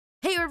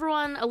Hey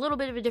everyone, a little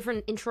bit of a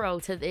different intro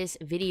to this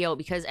video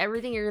because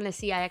everything you're going to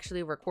see I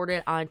actually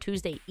recorded on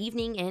Tuesday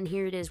evening, and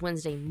here it is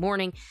Wednesday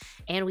morning,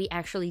 and we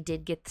actually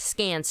did get the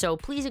scan. So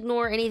please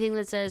ignore anything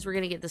that says we're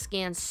going to get the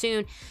scan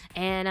soon,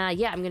 and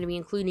yeah, I'm going to be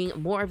including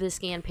more of the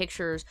scan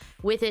pictures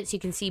with it so you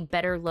can see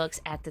better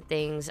looks at the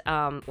things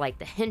like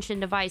the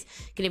Henshin device.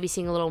 Going to be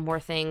seeing a little more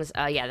things.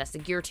 Yeah, that's the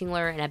gear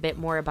tingler and a bit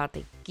more about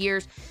the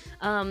gears.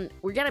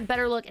 We're getting a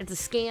better look at the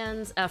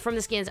scans, from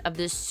the scans of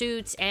the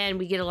suits, and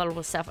we get a lot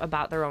of stuff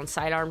about their own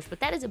sidearms, but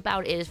that is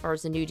about it as far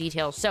as the new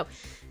details. So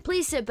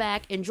please sit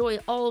back, enjoy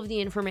all of the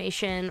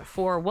information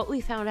for what we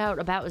found out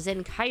about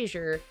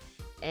Zenkaiger,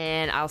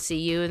 and I'll see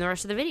you in the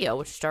rest of the video,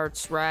 which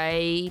starts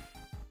right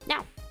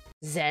now.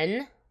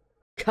 Zenkaiger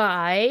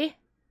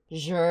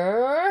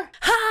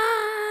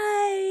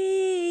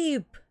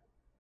hype!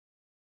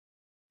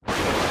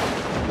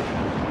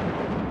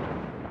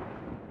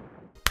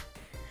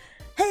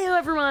 Hey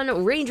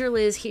everyone, Ranger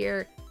Liz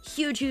here.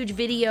 Huge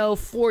video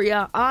for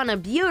ya on a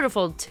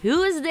beautiful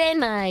Tuesday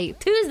night,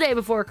 Tuesday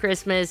before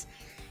Christmas.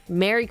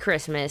 Merry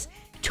Christmas,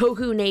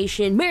 Toku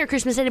Nation. Merry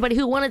Christmas, anybody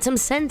who wanted some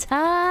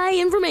Sentai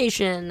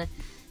information,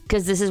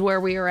 because this is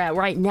where we are at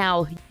right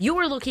now. You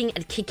are looking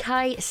at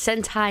Kikai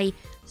Sentai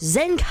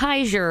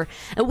Zenkaiger,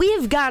 and we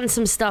have gotten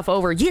some stuff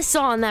over. You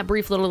saw in that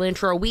brief little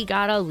intro, we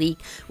got a leak,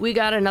 we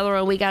got another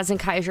one, we got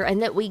Zenkaiger,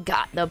 and then we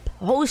got the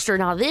poster.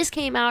 Now this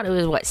came out, it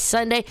was what,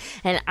 Sunday,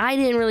 and I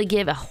didn't really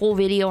give a whole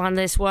video on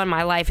this one.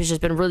 My life has just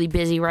been really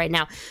busy right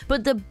now,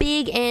 but the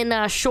big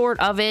and short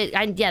of it,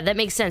 yeah, that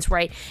makes sense,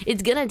 right?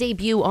 It's gonna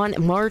debut on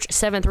March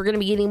 7th. We're gonna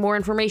be getting more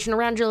information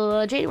around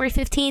January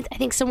 15th, I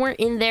think, somewhere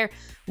in there.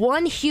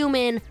 1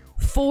 human,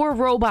 4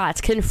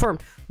 robots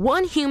confirmed.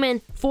 1 human,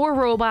 4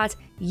 robots.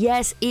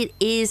 Yes, it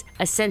is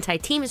a Sentai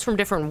team. It's from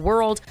different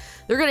worlds.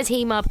 They're going to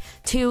team up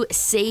to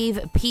save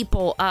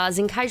people.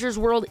 Zenkaiger's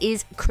world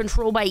is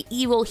controlled by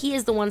evil. He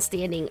is the one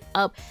standing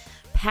up.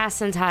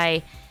 Past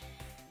Sentai,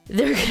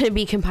 they're going to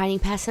be combining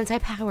past Sentai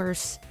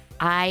powers.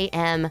 I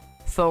am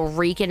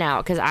freaking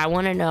out because I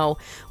want to know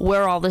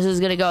where all this is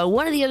going to go.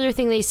 One of the other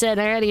things they said,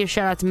 I got to give a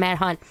shout out to Matt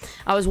Hunt.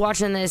 I was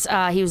watching this.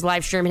 He was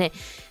live streaming it.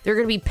 There are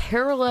going to be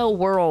parallel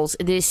worlds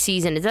this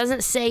season. It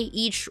doesn't say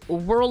each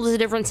world is a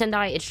different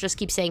Sentai. It just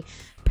keeps saying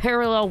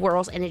parallel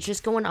worlds, and it's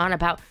just going on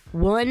about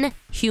 1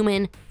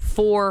 human,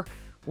 4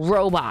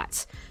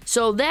 robots.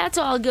 So that's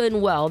all good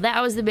and well.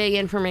 That was the big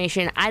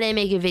information. I didn't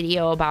make a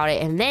video about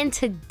it. And then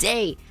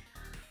today,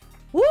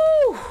 woo!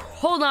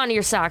 Hold on to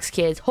your socks,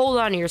 kids. Hold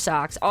on to your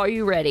socks. Are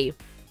you ready?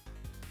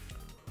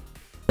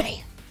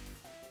 Bam!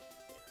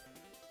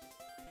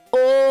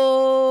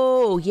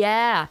 Oh,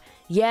 yeah.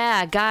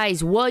 Yeah,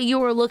 guys, what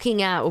you are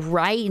looking at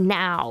right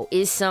now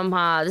is some,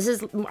 this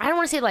is, I don't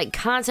want to say like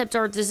concept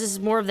art. This is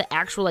more of the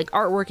actual like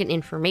artwork and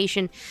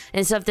information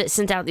and stuff that's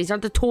sent out. These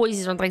aren't the toys.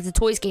 These aren't like the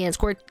toy scans,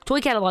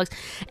 toy catalogs,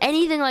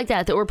 anything like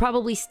that we're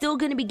probably still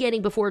going to be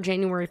getting before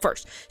January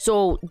 1st.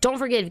 So don't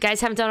forget, if you guys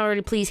haven't done it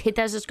already, please hit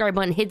that subscribe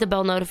button, hit the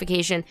bell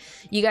notification.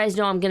 You guys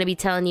know I'm going to be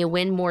telling you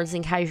when more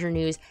Zenkaiger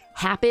news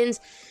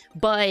happens.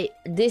 But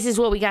this is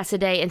what we got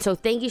today. And so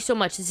thank you so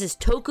much. This is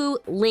Toku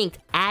linked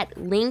at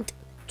linked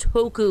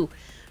Toku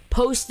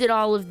posted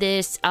all of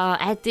this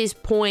at this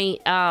point.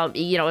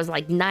 You know, it was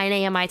like 9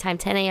 a.m. my time,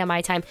 10 a.m.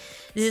 my time.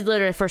 This is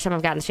literally the first time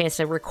I've gotten a chance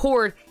to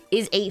record.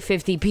 Is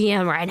 8:50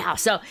 p.m. right now,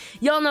 so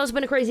y'all know it's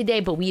been a crazy day,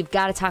 but we've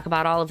got to talk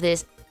about all of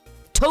this.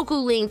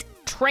 Toku linked,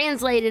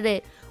 translated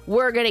it.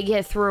 We're gonna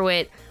get through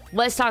it.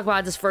 Let's talk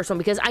about this first one,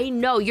 because I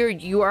know you're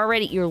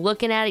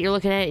looking at it,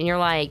 and you're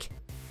like,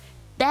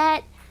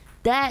 that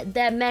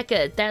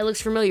mecha, that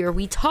looks familiar.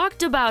 We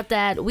talked about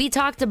that.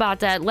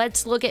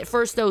 Let's look at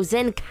first, though,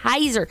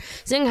 Zenkaiger.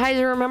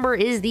 Zenkaiger, remember,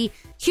 is the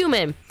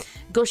human.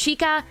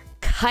 Goshika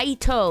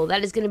Kaito.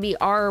 That is going to be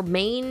our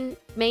main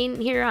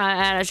here.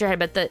 I'm not sure,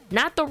 but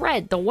not the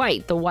red, the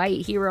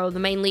white hero, the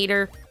main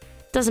leader.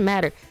 Doesn't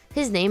matter.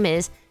 His name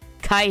is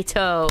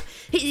Kaito.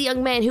 He's a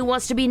young man who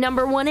wants to be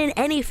 #1 in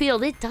any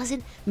field. It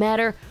doesn't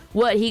matter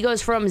what. He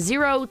goes from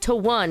 0 to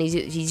 1.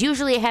 He's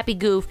usually a happy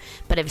goof,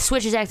 but if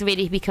switch is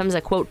activated, he becomes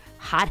a, quote,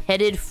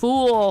 hot-headed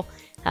fool.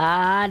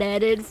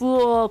 Hot-headed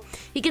fool.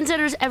 He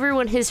considers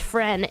everyone his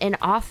friend and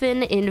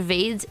often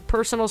invades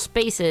personal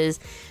spaces.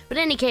 But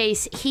in any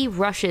case, he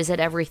rushes at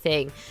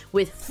everything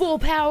with full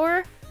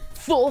power,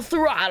 full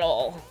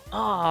throttle.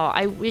 Oh,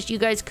 I wish you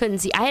guys couldn't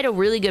see. I had a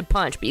really good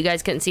punch, but you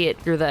guys couldn't see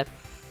it through the...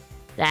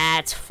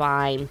 That's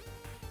fine.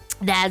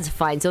 That's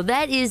fine. So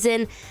that is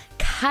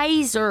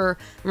Zenkaiger.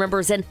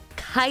 Remember,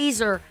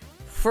 Zenkaiger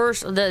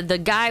first,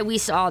 the guy we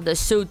saw, the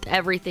suit,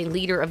 everything,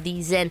 leader of the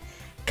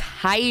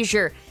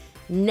Zenkaiger.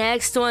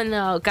 Next one,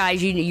 though,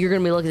 guys, you're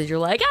gonna be looking at it, you're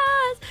like,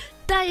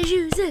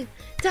 Daijouzen.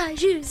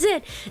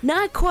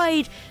 Not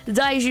quite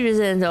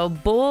Daijouzen, though.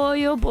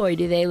 Boy, oh boy,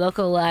 do they look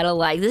a lot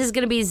alike. This is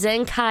gonna be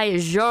Zenkai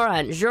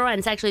Zyuran. Zyuran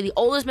is actually the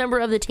oldest member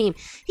of the team.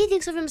 He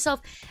thinks of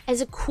himself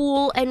as a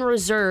cool and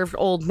reserved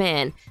old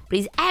man, but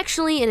he's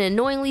actually an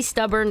annoyingly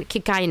stubborn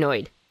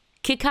Kikainoid.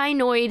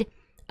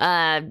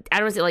 I don't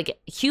want to say like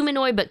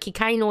humanoid, but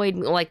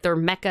Kikainoid, like they're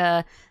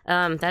mecha.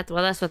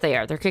 That's what they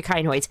are. They're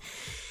Kikainoids.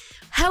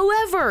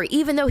 However,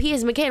 even though he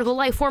is a mechanical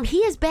life form, he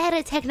is bad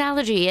at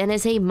technology and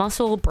is a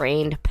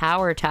muscle-brained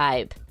power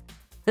type.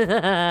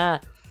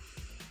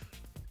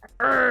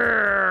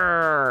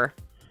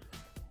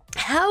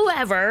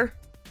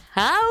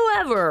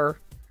 However,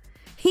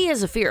 he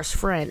is a fierce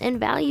friend and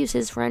values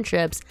his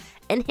friendships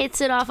and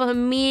hits it off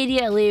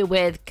immediately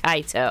with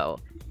Kaito.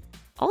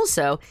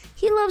 Also,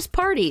 he loves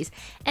parties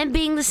and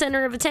being the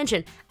center of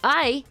attention.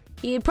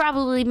 He'd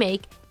probably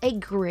make a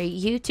great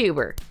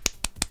YouTuber.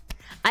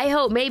 I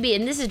hope maybe,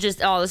 and this is just,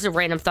 this is a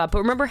random thought, but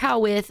remember how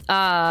with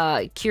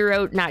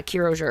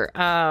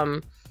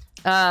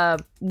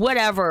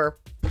whatever,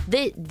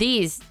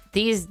 these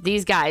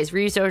guys,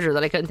 Ryu Soju,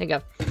 that I couldn't think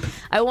of.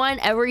 I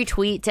want every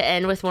tweet to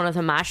end with one of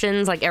the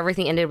Mashins, like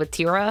everything ended with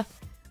Tira,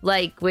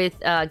 like with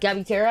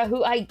Gabi Terra,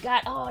 who I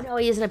got. Oh no,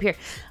 he isn't up here.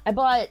 I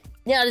bought.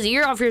 Yeah, there's a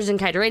year off your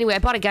Zenkaiger. Anyway, I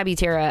bought a Gabi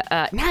Terra.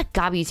 Not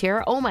Gabi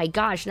Terra. Oh my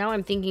gosh, now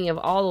I'm thinking of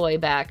all the way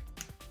back.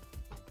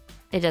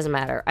 It doesn't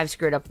matter. I've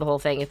screwed up the whole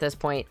thing at this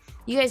point.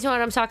 You guys know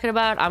what I'm talking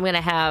about? I'm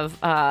gonna have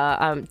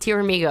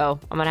Tiramigo.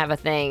 I'm gonna have a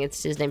thing.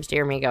 His name's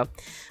Tiramigo.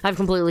 I've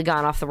completely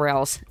gone off the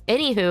rails.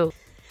 Anywho,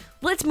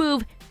 let's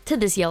move to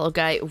this yellow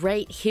guy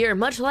right here.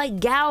 Much like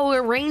Gao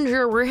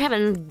Ranger, we're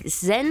having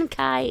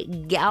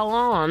Zenkai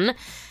Gaon.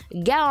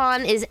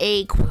 Gaon is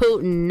a,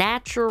 quote,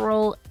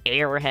 natural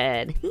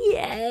airhead.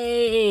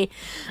 Yay!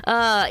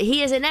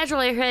 He is a natural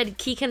airhead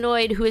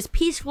Kikanoid who is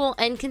peaceful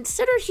and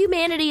considers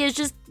humanity as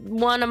just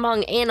one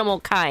among animal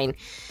kind.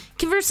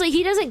 Conversely,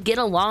 he doesn't get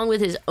along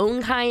with his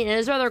own kind and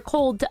is rather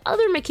cold to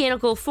other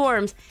mechanical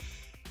forms.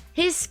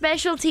 His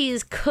specialty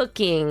is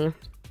cooking.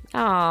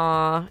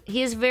 Aww,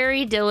 he is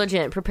very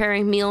diligent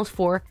preparing meals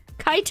for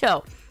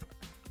Kaito.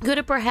 Could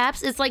it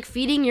perhaps? It's like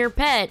feeding your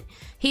pet.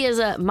 He is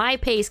a my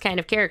pace kind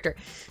of character.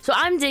 So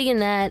I'm digging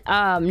that.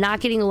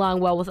 Not getting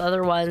along well with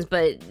other ones,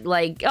 but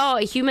like,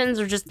 humans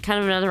are just kind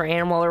of another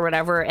animal or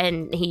whatever,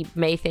 and he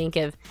may think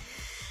of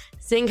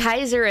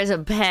Zenkaiger as a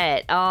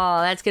pet. Oh,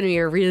 that's gonna be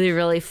a really,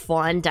 really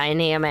fun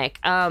dynamic.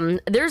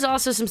 There's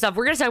also some stuff.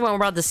 We're gonna talk more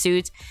about the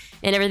suits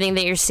and everything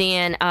that you're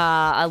seeing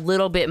a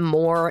little bit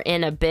more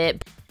in a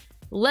bit.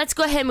 Let's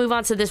go ahead and move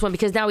on to this one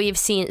because now we've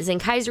seen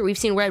Zenkaiger, we've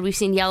seen red, we've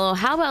seen yellow.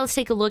 How about let's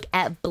take a look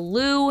at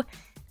blue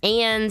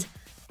and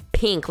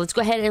pink. Let's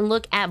go ahead and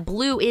look at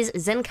blue is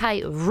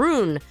Zenkai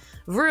Rune.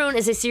 Rune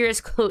is a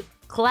serious, quote,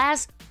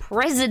 class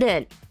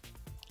president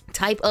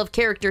type of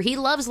character. He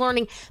loves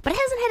learning, but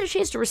hasn't had a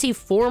chance to receive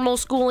formal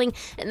schooling,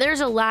 and there's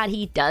a lot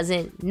he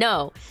doesn't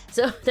know.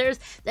 So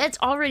that's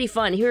already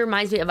fun. He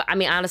reminds me of, I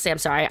mean, honestly, I'm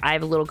sorry, I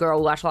have a little girl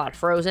who watched a lot of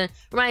Frozen.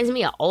 Reminds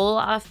me of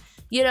Olaf.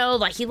 You know,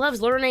 like he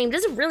loves learning,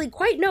 doesn't really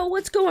quite know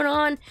what's going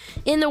on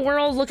in the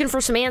world, looking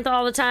for Samantha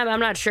all the time. I'm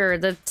not sure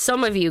that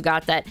some of you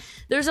got that.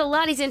 There's a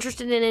lot he's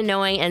interested in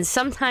knowing, and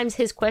sometimes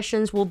his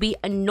questions will be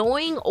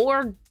annoying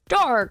or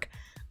dark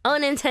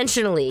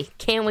unintentionally.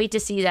 Can't wait to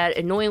see that,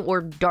 annoying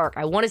or dark.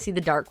 I want to see the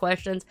dark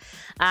questions.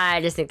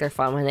 I just think they're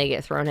fun when they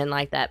get thrown in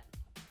like that.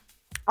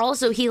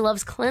 Also, he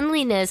loves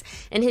cleanliness,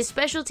 and his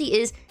specialty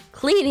is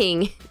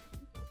cleaning.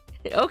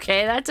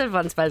 Okay, that's a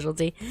fun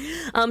specialty.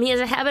 He has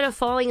a habit of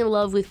falling in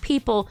love with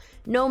people,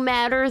 no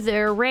matter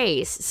their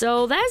race.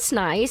 So that's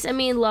nice. I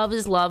mean, love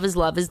is love is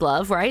love is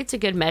love, right? It's a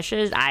good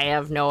message. I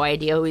have no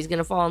idea who he's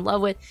gonna fall in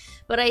love with,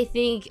 but I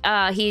think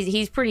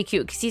he's pretty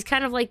cute because he's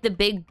kind of like the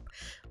big,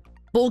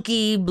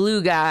 bulky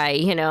blue guy,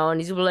 you know, and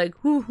he's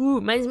like, whoo hoo.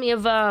 Reminds me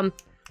of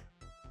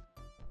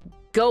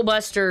Go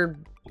Buster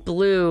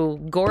Blue,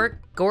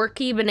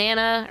 Gorky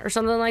Banana or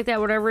something like that,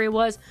 whatever it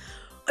was.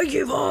 I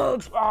give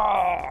up.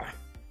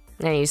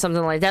 Anyway,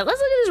 something like that. Let's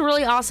look at this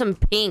really awesome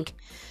pink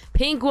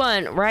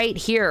one right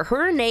here.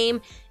 Her name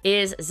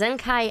is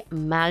Zenkai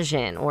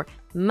Majin, or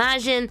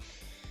Majin,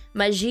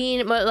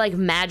 like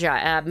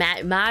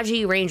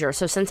Magi Ranger.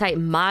 So Sentai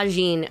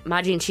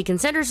Majin, she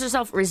considers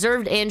herself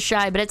reserved and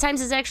shy, but at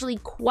times is actually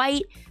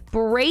quite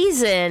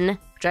brazen,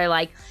 which I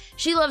like.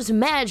 She loves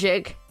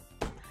magic.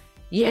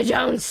 You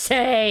don't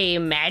say,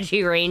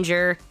 Magi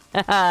Ranger.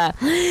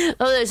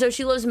 So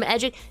she loves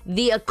magic,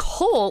 the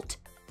occult,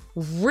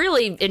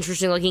 really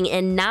interesting looking,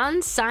 and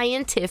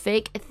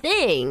non-scientific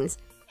things.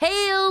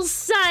 Hail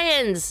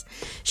science!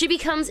 She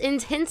becomes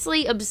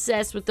intensely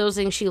obsessed with those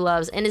things she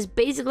loves and is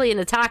basically an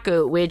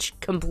otaku, which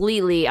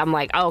completely, I'm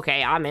like,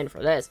 okay, I'm in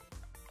for this.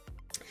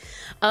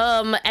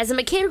 As a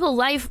mechanical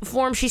life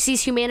form, she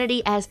sees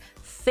humanity as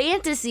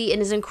fantasy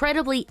and is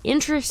incredibly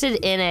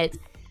interested in it.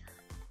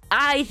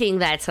 I think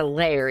that's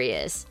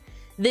hilarious.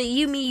 That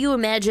you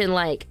imagine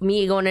like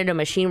me going into a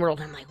machine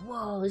world, I'm like,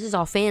 whoa, this is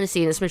all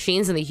fantasy, and this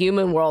machine's in the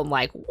human world. I'm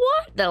like,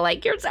 what? They're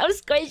like, you're so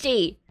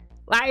squishy.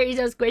 Why are you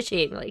so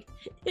squishy? I'm like,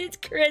 it's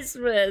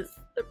Christmas.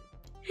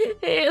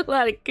 Hey, a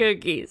lot of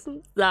cookies.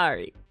 I'm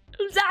sorry.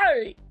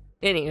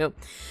 Anywho,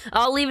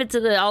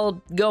 I'll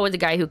go with the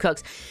guy who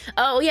cooks.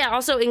 Oh yeah,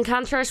 also in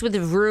contrast with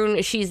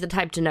Rune, she's the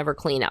type to never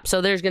clean up.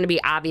 So there's gonna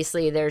be,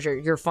 obviously, there's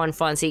your fun.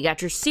 So you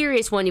got your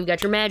serious one, you've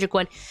got your magic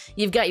one,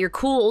 you've got your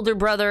cool older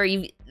brother,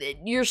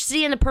 you're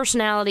seeing the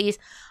personalities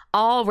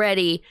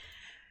already.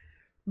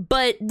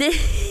 But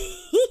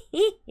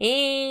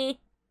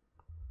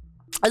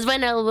let's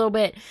find out a little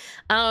bit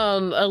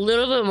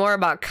more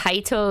about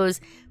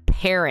Kaito's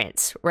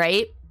parents,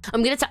 right?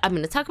 I'm gonna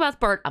talk about the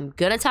bird. I'm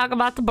gonna talk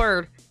about the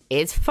bird.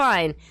 It's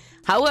fine.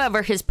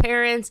 However, his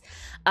parents,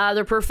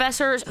 they're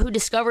professors who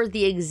discovered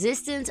the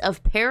existence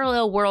of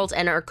parallel worlds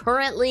and are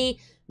currently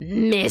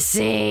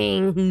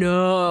missing.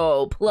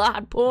 No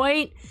plot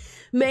point.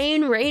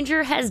 Main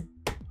Ranger has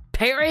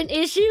parent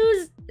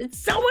issues. It's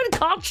someone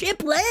called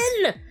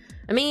Chiplin.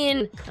 I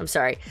mean, I'm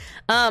sorry.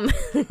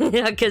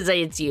 Because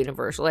it's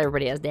universal.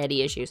 Everybody has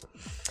daddy issues.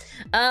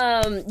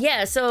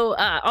 Yeah, so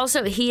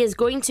also he is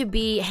going to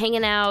be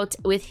hanging out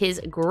with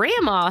his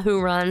grandma, who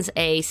runs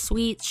a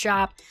sweet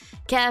shop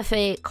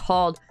cafe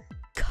called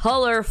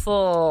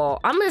Colorful.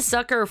 I'm a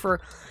sucker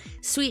for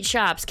sweet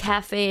shops,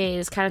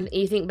 cafes, kind of,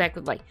 you think back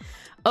with like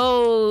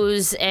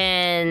O's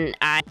and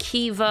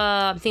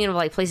Kiva. I'm thinking of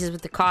like places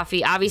with the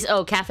coffee.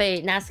 Obviously,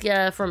 Cafe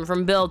Nasca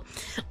from Build.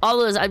 All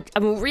those.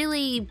 I'm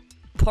really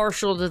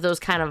partial to those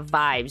kind of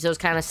vibes, those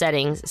kind of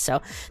settings.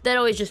 So that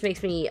always just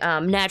makes me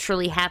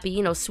naturally happy.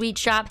 You know, sweet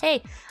shop.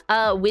 Hey,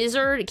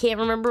 Wizard. Can't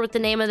remember what the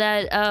name of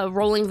that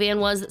rolling van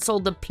was that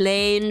sold the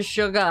plain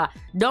sugar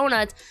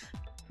donuts.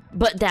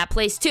 But that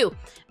place too.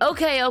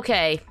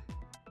 Okay.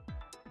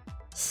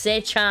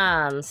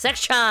 Sechan,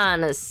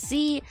 Secchan,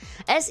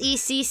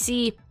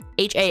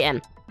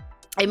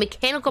 a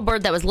mechanical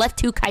bird that was left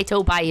to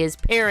Kaito by his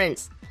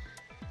parents.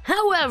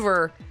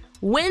 However,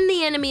 when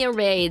the enemy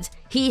invades,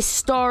 he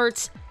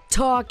starts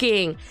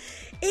talking.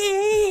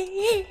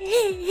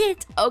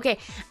 Okay,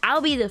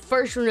 I'll be the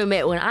first one to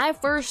admit, when I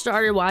first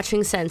started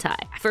watching Sentai,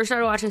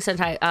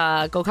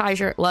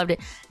 Gokaiger, loved it.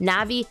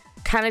 Navi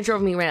kind of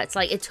drove me around. It's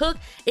like it took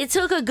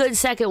a good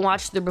second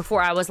watch through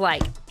before I was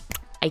like,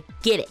 I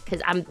get it,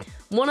 because I'm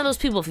one of those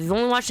people. If you've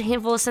only watched a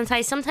handful of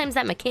Sentai, sometimes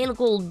that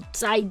mechanical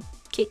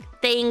sidekick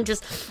thing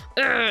just,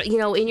 you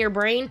know, in your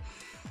brain.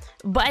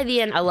 By the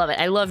end, I love it.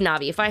 I love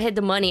Navi. If I had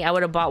the money, I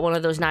would have bought one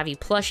of those Navi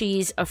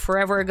plushies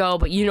forever ago,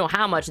 but you know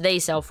how much they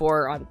sell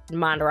for on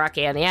Mandarake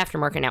and the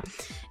aftermarket now.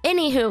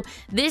 Anywho,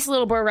 this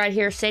little bird right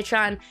here,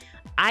 Sechan,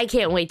 I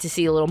can't wait to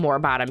see a little more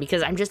about him,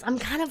 because I'm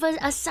kind of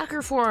a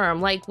sucker for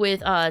him, like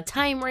with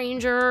Time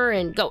Ranger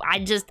and Go.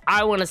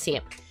 I want to see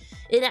him.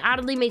 It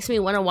oddly makes me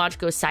want to watch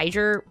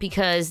Goseiger,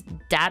 because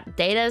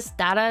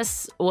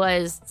Datas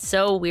was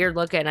so weird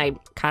looking. I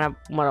kind of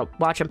want to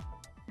watch him.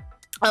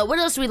 What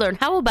else do we learn?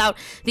 How about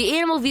the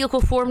animal vehicle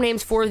form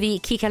names for the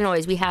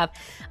Kikanois? We have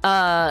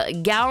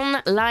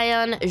Gaon,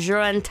 Lion,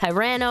 Zyuran,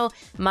 Tyranno,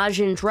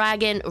 Majin,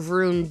 Dragon,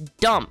 Vroon,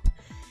 Dump,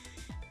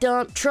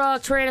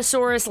 Truck,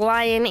 Tyrannosaurus,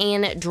 Lion,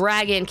 and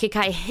Dragon.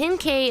 Kikai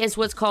Henkei is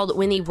what's called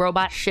when the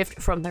robots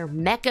shift from their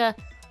mecha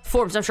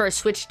forms. I'm sure I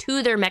switched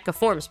to their mecha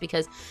forms,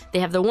 because they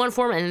have the one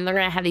form and then they're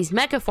gonna have these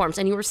mecha forms,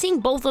 and you were seeing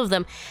both of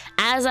them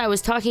as I was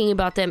talking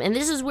about them. And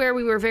this is where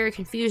we were very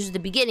confused at the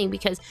beginning,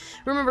 because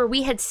remember,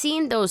 we had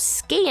seen those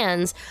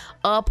scans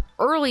up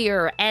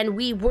earlier and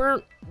we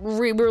were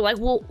like,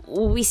 well,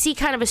 we see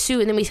kind of a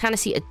suit and then we kind of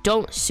see a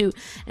don't suit,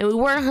 and we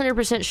weren't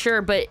 100%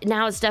 sure, but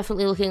now it's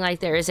definitely looking like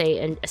there is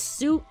a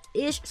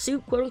suit-ish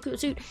suit, quote-unquote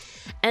suit,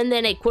 and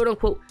then a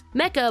quote-unquote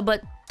mecha,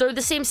 but they're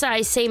the same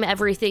size, same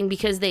everything,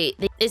 because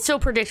it's so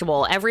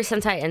predictable. Every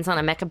Sentai ends on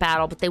a mecha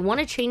battle, but they want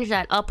to change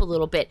that up a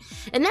little bit.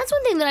 And that's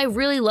one thing that I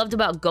really loved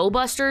about Go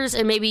Busters,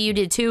 and maybe you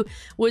did too,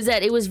 was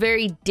that it was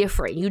very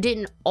different. You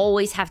didn't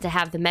always have to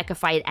have the mecha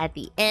fight at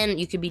the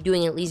end. You could be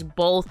doing at least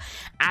both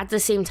at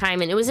the same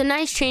time, and it was a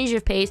nice change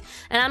of pace.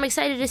 And I'm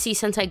excited to see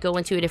Sentai go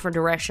into a different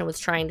direction with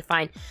trying to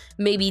find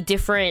maybe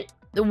different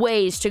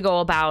ways to go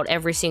about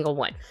every single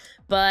one.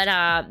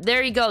 But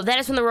there you go. That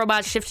is when the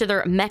robots shift to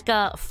their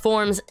mecha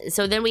forms.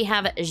 So then we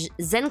have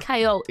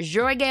Zenkaiyo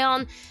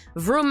Jurageon,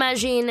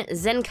 Vrumajin,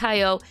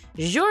 Zenkaiyo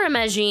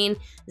Juramajin,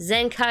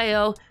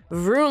 Zenkaiyo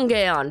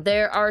Vrungeon.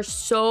 There are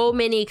so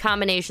many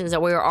combinations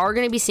that we are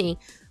going to be seeing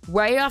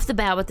right off the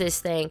bat with this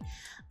thing.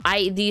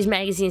 These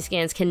magazine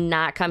scans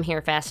cannot come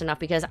here fast enough,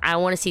 because I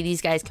want to see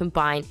these guys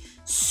combine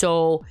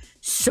so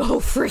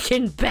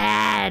freaking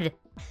bad.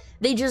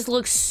 They just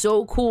look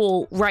so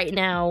cool right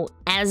now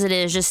as it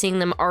is, just seeing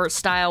them art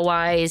style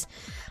wise.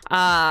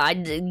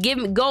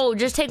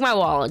 Just take my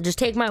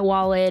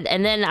wallet.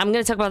 And then I'm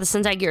going to talk about the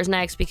Sentai Gears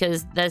next,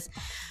 because that's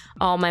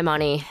all my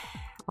money.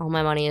 All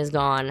my money is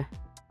gone.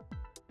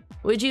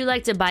 Would you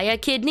like to buy a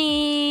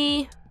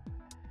kidney?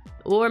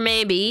 Or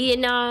maybe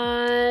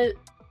not.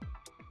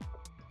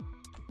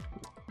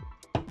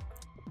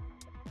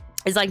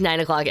 It's like 9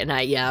 o'clock at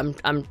night. Yeah,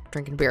 I'm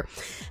drinking beer.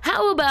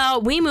 How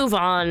about we move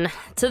on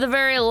to the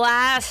very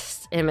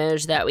last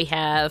image that we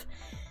have.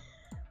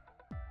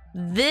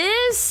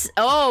 This,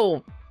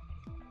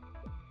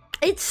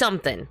 it's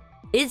something.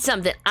 It's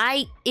something.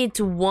 It's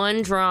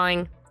one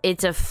drawing.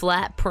 It's a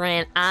flat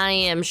print. I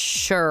am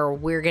sure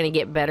we're gonna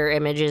get better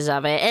images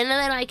of it, and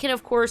then I can,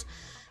 of course,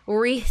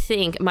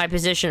 rethink my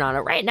position on it.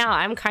 Right now,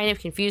 I'm kind of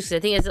confused, because I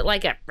think it's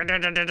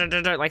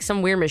like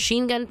some weird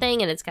machine gun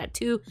thing, and it's got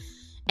two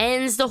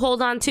ends to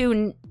hold on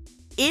to.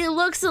 It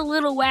looks a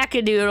little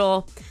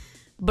wackadoodle,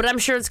 but I'm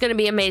sure it's going to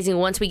be amazing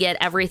once we get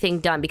everything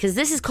done, because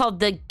this is called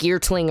the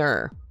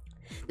Geertlinger.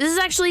 This is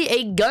actually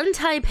a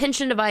gun-type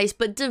Henshin device,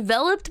 but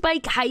developed by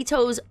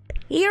Kaito's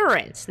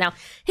parents. Now,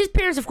 his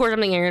parents, of course, I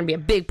think are going to be a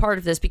big part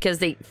of this because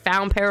they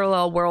found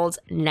parallel worlds.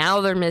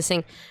 Now they're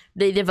missing.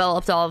 They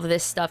developed all of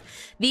this stuff.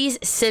 These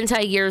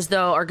Sentai gears,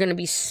 though, are going to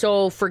be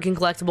so freaking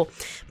collectible.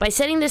 By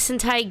setting the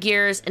Sentai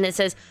gears, and it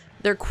says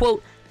they're,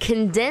 quote,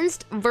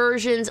 condensed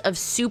versions of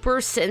Super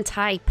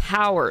Sentai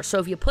power. So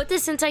if you put the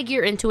Sentai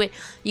gear into it,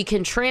 you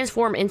can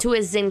transform into a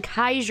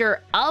Zenkaiger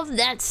of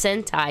that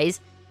Sentai's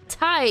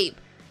type.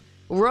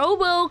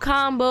 Robo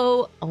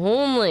combo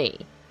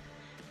only.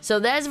 So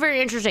that's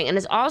very interesting. And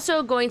it's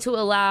also going to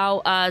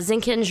allow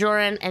Zenken,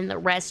 Zyuran, and the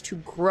rest to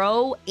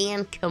grow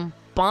and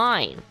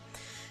combine.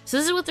 So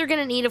this is what they're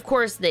going to need. Of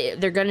course,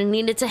 they're going to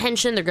need it to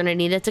Henshin. They're going to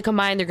need it to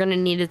combine. They're going to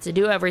need it to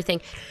do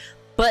everything.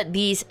 But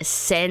these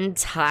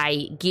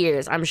Sentai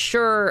gears, I'm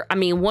sure, I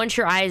mean, once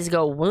your eyes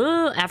go,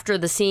 whoa,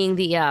 after seeing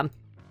the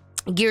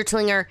gear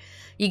tlinger,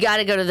 you got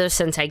to go to those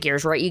Sentai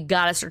gears, right? You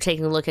got to start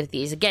taking a look at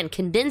these. Again,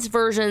 condensed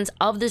versions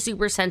of the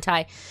Super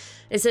Sentai.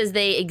 It says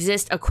they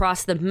exist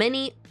across the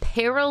many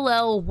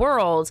parallel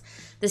worlds.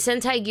 The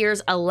Sentai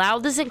gears allow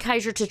the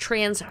Zenkaiger to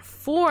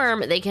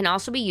transform. They can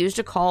also be used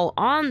to call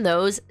on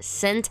those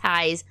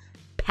Sentai's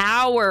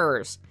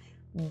powers.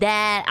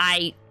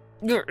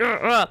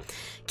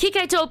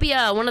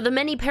 Kikaitopia, one of the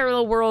many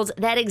parallel worlds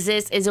that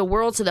exist, is a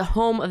world to the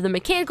home of the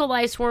mechanical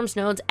life forms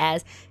known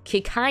as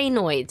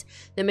Kikainoids.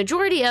 The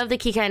majority of the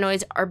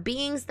Kikainoids are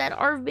beings that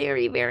are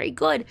very, very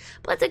good,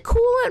 but the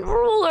coolant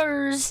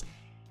rulers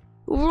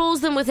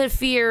rules them with a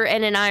fear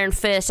and an iron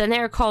fist, and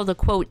they're called the,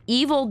 quote,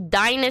 evil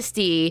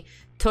dynasty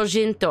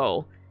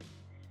Tojinto.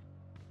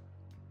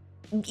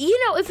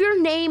 You know, if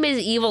your name is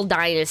Evil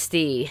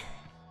Dynasty,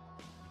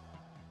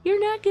 you're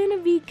not gonna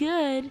be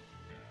good.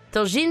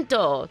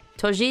 Tojinto,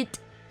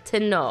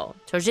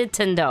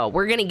 Tojitendo.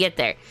 We're gonna get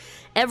there.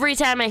 Every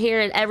time I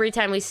hear it, every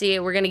time we see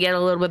it, we're gonna get a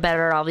little bit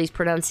better at all these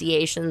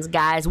pronunciations,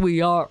 guys.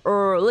 We are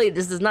early.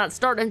 This does not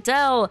start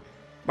until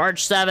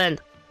March 7th.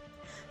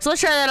 So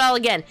let's try that all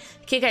again.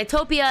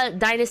 Kikaitopia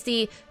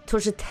Dynasty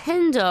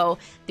Tojitendo,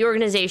 the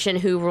organization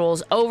who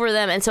rules over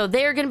them. And so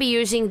they're going to be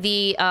using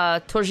the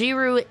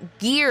Tojiru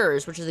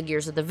gears, which are the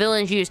gears that the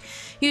villains use,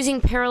 using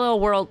parallel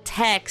world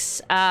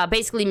techs,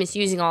 basically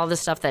misusing all the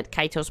stuff that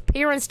Kaito's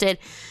parents did.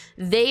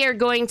 They are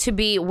going to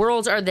be,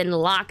 worlds are then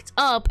locked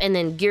up and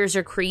then gears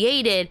are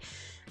created.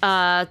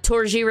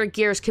 Tojiru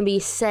gears can be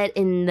set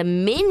in the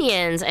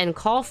minions and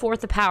call forth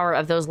the power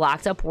of those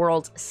locked up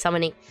worlds,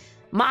 summoning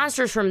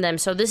monsters from them.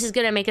 So this is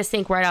going to make us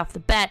think right off the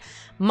bat,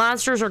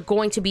 monsters are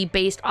going to be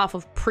based off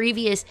of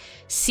previous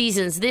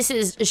seasons. This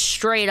is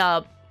straight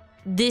up,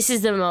 this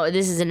is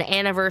an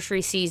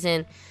anniversary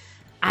season.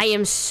 I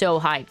am so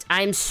hyped.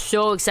 I'm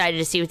so excited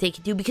to see what they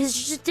can do because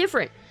it's just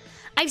different.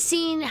 I've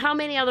seen how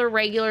many other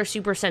regular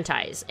Super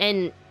Sentais,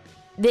 and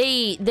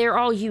they're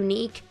all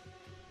unique,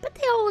 but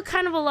they all look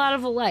kind of a lot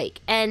of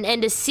alike. And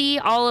to see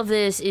all of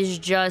this is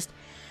just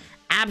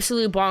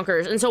absolute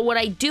bonkers. And so what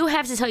I do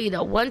have to tell you,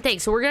 though, one thing.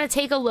 So we're going to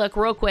take a look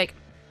real quick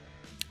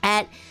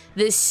at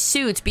the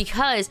suits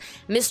because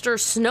Mr.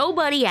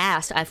 Snowbody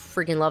Asked, I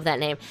freaking love that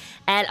name,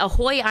 at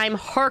Ahoy I'm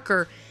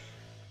Harker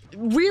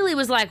really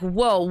was like,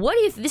 whoa, what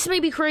if this may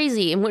be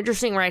crazy and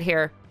interesting right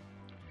here.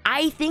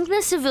 I think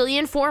the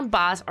civilian form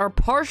bots are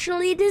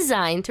partially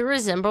designed to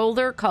resemble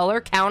their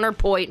color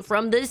counterpart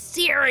from the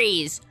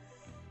series.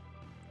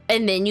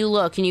 And then you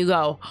look and you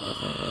go,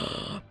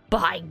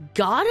 by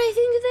God, I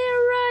think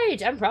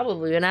they're right. I'm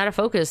probably been out of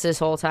focus this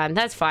whole time.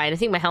 That's fine. I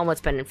think my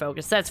helmet's been in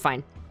focus. That's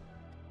fine.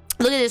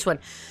 Look at this one.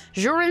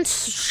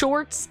 Zyuran's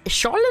shorts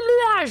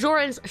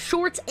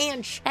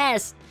and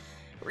chest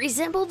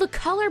resemble the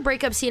color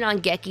breakup seen on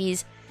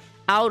Geki's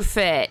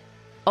outfit.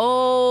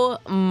 Oh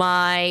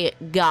my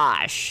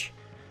gosh.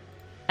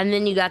 And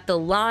then you got the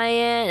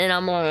lion, and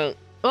I'm like,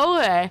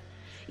 okay.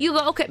 You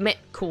go, okay,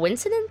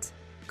 coincidence?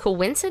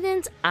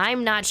 Coincidence?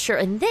 I'm not sure.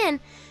 And then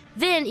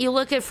you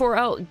look at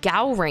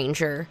Gao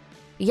Ranger.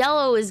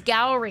 Yellow is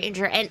Gao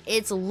Ranger, and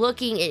it's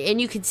looking, and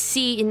you can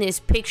see in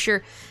this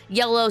picture,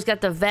 Yellow's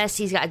got the vest,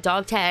 he's got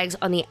dog tags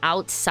on the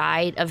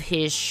outside of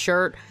his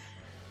shirt.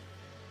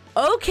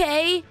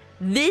 Okay,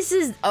 this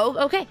is,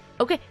 okay,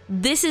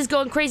 this is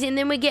going crazy. And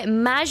then we get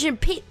Majin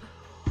Pink.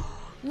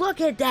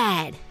 Look at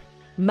that.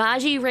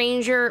 Magi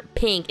Ranger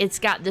Pink. It's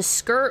got the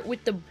skirt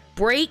with the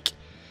break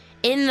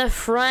in the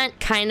front,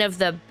 kind of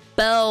the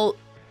belt,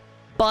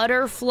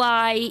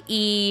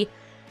 butterfly-y.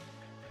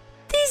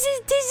 This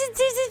is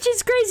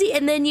just crazy.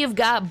 And then you've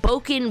got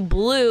Boken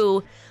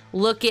Blue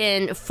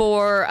looking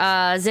for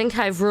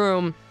Zenkai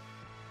Vroom,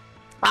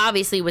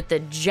 obviously with the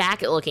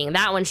jacket looking.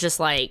 That one's just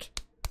like,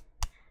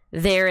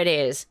 there it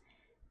is.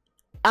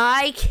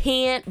 I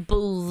can't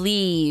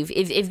believe,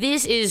 if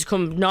this is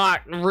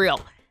not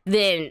real,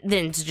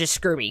 then just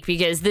screw me,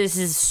 because this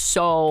is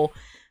so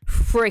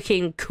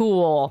freaking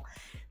cool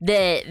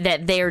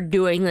that they're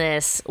doing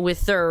this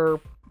with their,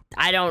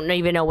 I don't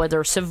even know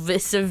whether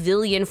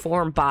civilian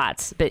form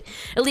bots, but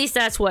at least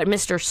that's what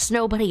Mr.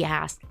 Snowbody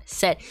Asked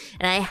said.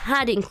 And I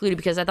had to include it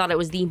because I thought it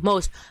was the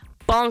most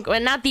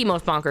not the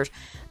most bonkers,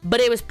 but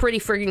it was pretty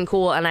freaking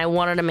cool, and I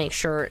wanted to make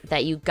sure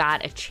that you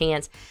got a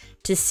chance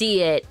to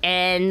see it.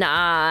 And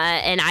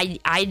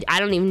I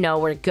don't even know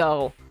where to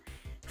go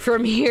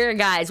from here,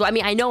 guys. Well, I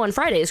mean, I know on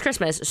Friday is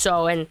Christmas,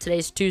 so, and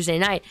today's Tuesday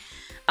night.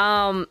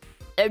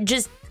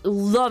 Just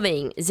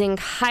loving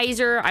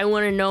Zenkaiger. I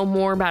want to know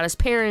more about his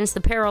parents, the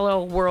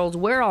parallel world,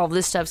 where all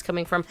this stuff's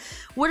coming from.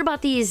 What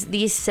about these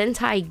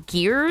Sentai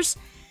gears?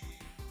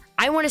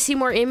 I want to see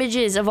more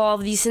images of all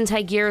of these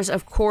Sentai gears,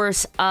 of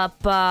course,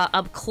 up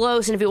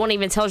close. And if it won't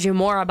even tells you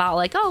more about,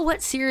 like, oh,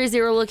 what series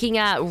they were looking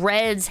at.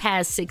 Reds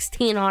has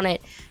 16 on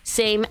it,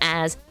 same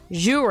as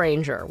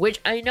Zyuran,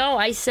 which I know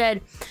I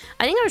said,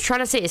 I think I was trying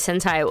to say a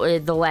Sentai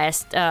with the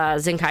last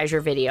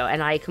Zenkaiger video,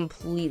 and I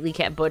completely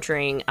kept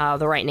butchering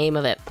the right name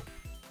of it.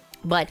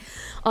 But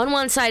on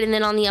one side, and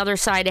then on the other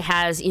side, it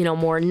has, you know,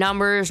 more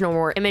numbers, no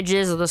more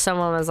images. Although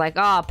someone was like,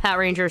 oh, Power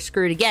Rangers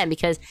screwed again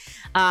because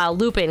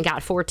Lupin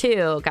got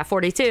 42,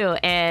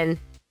 and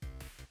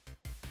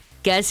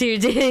guess who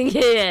didn't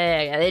get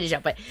it? Yeah, they just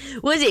jumped, but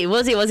we'll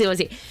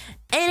see.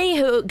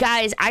 Anywho,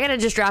 guys, I gotta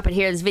just drop it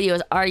here. This video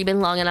has already been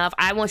long enough.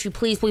 I want you,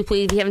 please,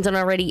 if you haven't done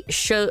already,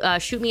 shoot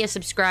me a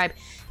subscribe,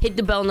 hit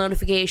the bell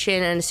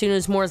notification, and as soon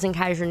as more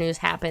Zenkaiger news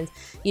happens,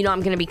 you know I'm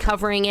gonna be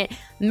covering it.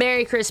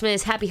 Merry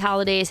Christmas, Happy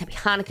Holidays, Happy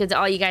Hanukkah to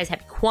all you guys,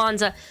 Happy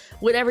Kwanzaa,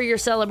 whatever you're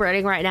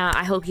celebrating right now.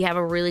 I hope you have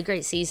a really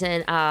great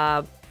season.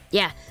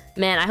 Yeah,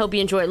 man, I hope you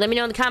enjoy it. Let me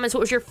know in the comments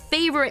what was your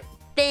favorite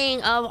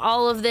thing of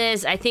all of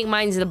this. I think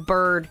mine's the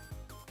bird.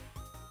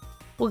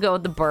 We'll go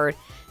with the bird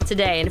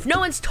today. And if no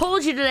one's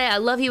told you today, I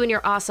love you and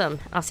you're awesome.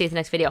 I'll see you in the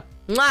next video.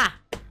 Mwah!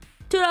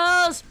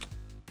 Toodles!